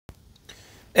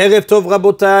Erev Tov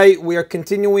Rabotai, we are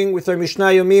continuing with our Mishna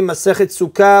Yomi, Masechet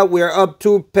Sukkah. We are up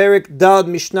to Perek Dal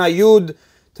Mishnah Yud.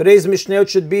 Today's Mishnayot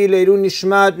should be Leilu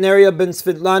Nishmat, Neria ben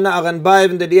Svetlana, Aranbaev,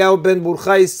 and Eliyahu ben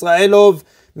Burcha Israelov,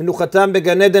 Menuchatam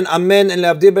began Eden, Amen, and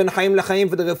Leavdi ben Chaim Lachaim,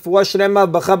 for the Refuah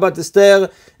Shlema, Bacha bat Esther,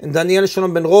 and Daniel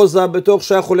Shalom ben Rosa, Betoch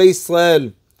Shachulei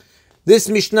Israel. This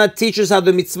Mishnah teaches how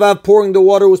the mitzvah of pouring the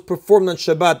water was performed on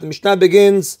Shabbat. The Mishnah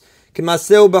begins, just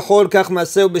as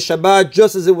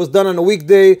it was done on a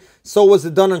weekday, so was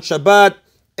it done on Shabbat.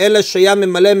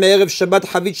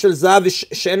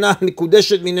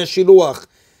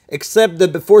 Except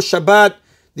that before Shabbat,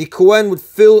 the Kohen would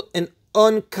fill an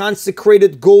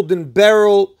unconsecrated golden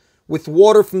barrel with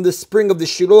water from the spring of the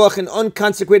Shiloach. An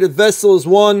unconsecrated vessel is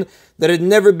one that had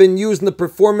never been used in the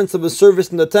performance of a service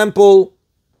in the temple.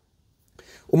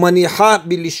 He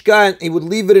would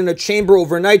leave it in a chamber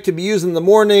overnight to be used in the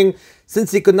morning.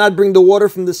 Since he could not bring the water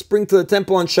from the spring to the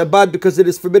temple on Shabbat because it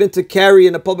is forbidden to carry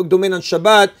in a public domain on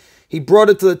Shabbat, he brought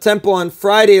it to the temple on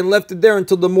Friday and left it there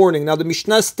until the morning. Now the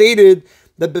Mishnah stated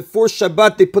that before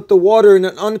Shabbat they put the water in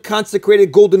an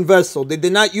unconsecrated golden vessel. They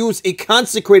did not use a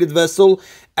consecrated vessel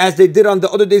as they did on the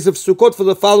other days of Sukkot for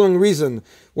the following reason.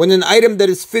 When an item that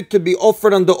is fit to be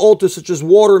offered on the altar, such as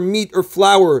water, meat, or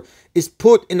flour, is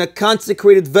put in a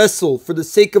consecrated vessel for the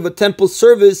sake of a temple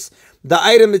service, the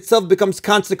item itself becomes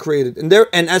consecrated.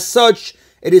 And as such,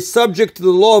 it is subject to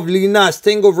the law of lina,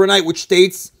 staying overnight, which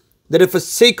states that if a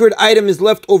sacred item is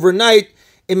left overnight,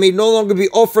 it may no longer be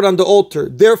offered on the altar.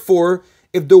 Therefore,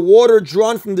 if the water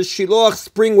drawn from the Shiloach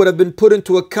spring would have been put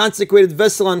into a consecrated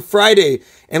vessel on Friday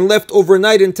and left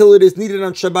overnight until it is needed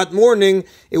on Shabbat morning,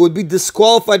 it would be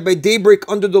disqualified by daybreak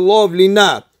under the law of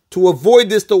lina. To avoid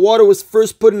this, the water was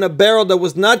first put in a barrel that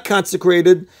was not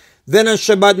consecrated. Then on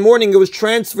Shabbat morning, it was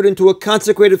transferred into a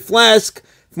consecrated flask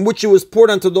from which it was poured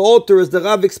onto the altar, as the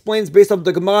Rav explains based off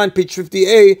the Gemara on page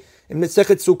 50a in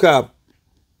Masechet Sukkah.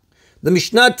 The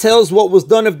Mishnah tells what was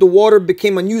done if the water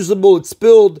became unusable, it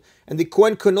spilled, and the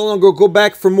Kohen could no longer go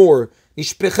back for more.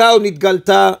 Nishpecha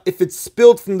nitgalta, if it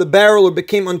spilled from the barrel or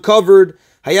became uncovered,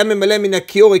 a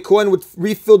Kohen would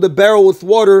refill the barrel with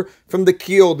water from the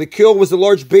kiyol. The kiyol was a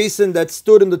large basin that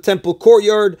stood in the temple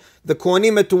courtyard. The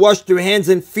Kohanim had to wash their hands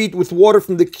and feet with water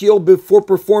from the kiyol before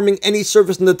performing any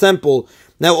service in the temple.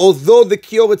 Now, although the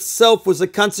kiyol itself was a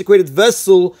consecrated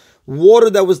vessel, water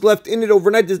that was left in it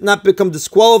overnight does not become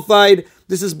disqualified.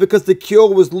 This is because the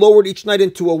kiyol was lowered each night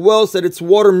into a well so that its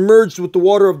water merged with the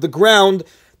water of the ground,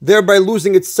 thereby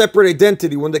losing its separate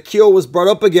identity. When the kiyol was brought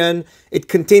up again, it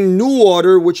contained new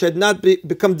water which had not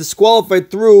become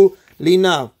disqualified through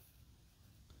lina.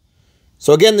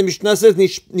 So again, the Mishnah says,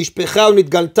 Nishpecha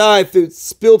nitgalta, if it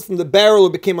spilled from the barrel or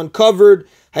became uncovered,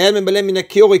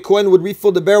 a Kohen would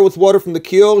refill the barrel with water from the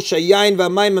kiyol. Shayayin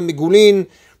v'amayim amigulin.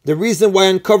 The reason why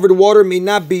uncovered water may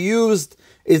not be used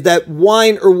is that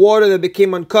wine or water that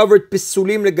became uncovered,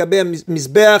 pisulim legabe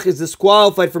mizbeach, is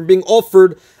disqualified from being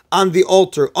offered on the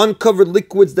altar. Uncovered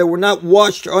liquids that were not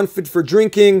washed are unfit for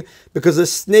drinking because a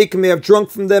snake may have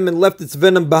drunk from them and left its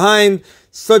venom behind.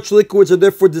 Such liquids are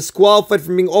therefore disqualified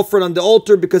from being offered on the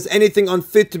altar because anything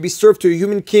unfit to be served to a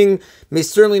human king may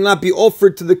certainly not be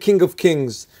offered to the King of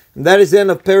Kings. And that is the end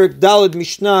of Perek Daled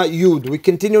Mishnah Yud. We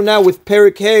continue now with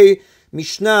Perek Hey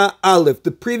Mishnah Aleph.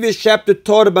 The previous chapter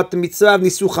taught about the mitzvah of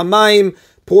Nisuch HaMayim,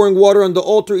 pouring water on the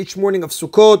altar each morning of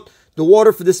Sukkot. The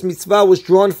water for this mitzvah was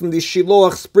drawn from the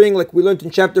Shiloach spring, like we learned in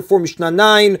chapter 4, Mishnah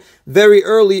 9, very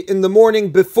early in the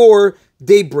morning before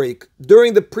daybreak.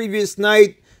 During the previous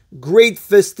night, great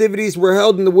festivities were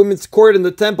held in the women's court in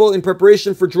the temple in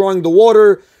preparation for drawing the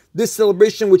water. This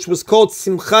celebration, which was called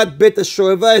Simchat Bet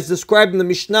HaShoeva, is described in the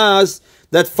Mishnahs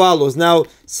that follows. Now,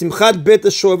 Simchat Bet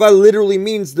HaShoeva literally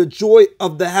means the joy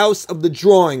of the house of the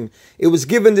drawing. It was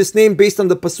given this name based on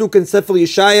the pasuk in Sefer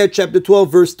Yeshaya, chapter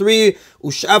 12, verse 3,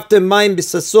 Ushaftem mayim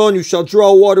b'sason, you shall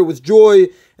draw water with joy.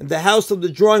 And the house of the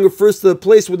drawing refers to the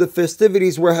place where the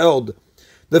festivities were held.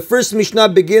 The first Mishnah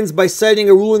begins by citing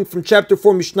a ruling from chapter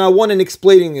 4, Mishnah 1, and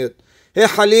explaining it. He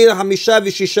halil hamisha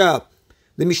v'shisha.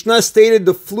 The Mishnah stated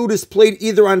the flute is played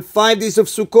either on 5 days of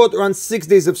Sukkot or on 6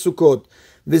 days of Sukkot.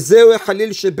 This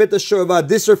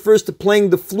refers to playing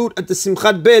the flute at the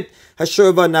Simchat Bet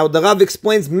HaShoeva. Now, the Rav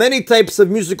explains many types of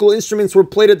musical instruments were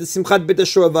played at the Simchat Bet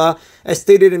HaShoeva, as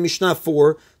stated in Mishnah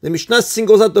 4. The Mishnah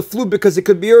singles out the flute because it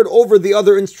could be heard over the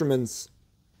other instruments.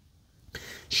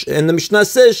 And the Mishnah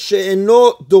says,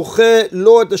 She'eno doche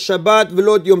lo et Shabbat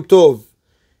v'lo et Yom Tov.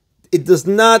 It does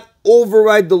not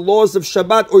override the laws of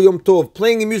Shabbat or Yom Tov.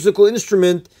 Playing a musical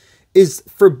instrument is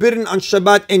forbidden on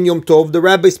Shabbat and Yom Tov. The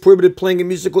rabbis prohibited playing a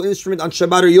musical instrument on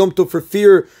Shabbat or Yom Tov for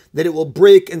fear that it will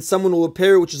break and someone will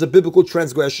repair it, which is a biblical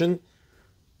transgression.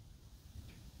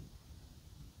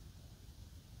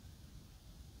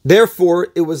 Therefore,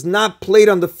 it was not played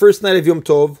on the first night of Yom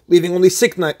Tov, leaving only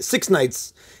 6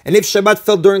 nights. And if Shabbat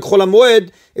fell during Chol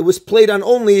HaMoed, it was played on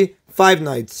only 5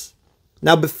 nights.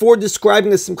 Now, before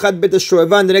describing the Simchat Bet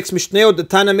HaShoeva in the next Mishnayot, the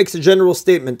Tana makes a general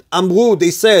statement. Amru,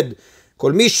 they said,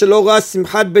 Kol mi shelo ra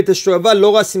Simchat Bet HaShoeva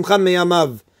lo ra Simcha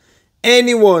meyamav.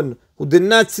 Anyone who did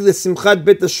not see the Simchat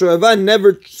Bet HaShoeva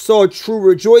never saw true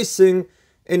rejoicing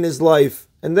in his life.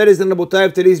 And that is the Rabotai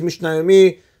of today's Mishna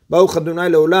Yomi. Baruch Adonai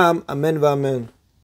Leolam. Amen v'amen.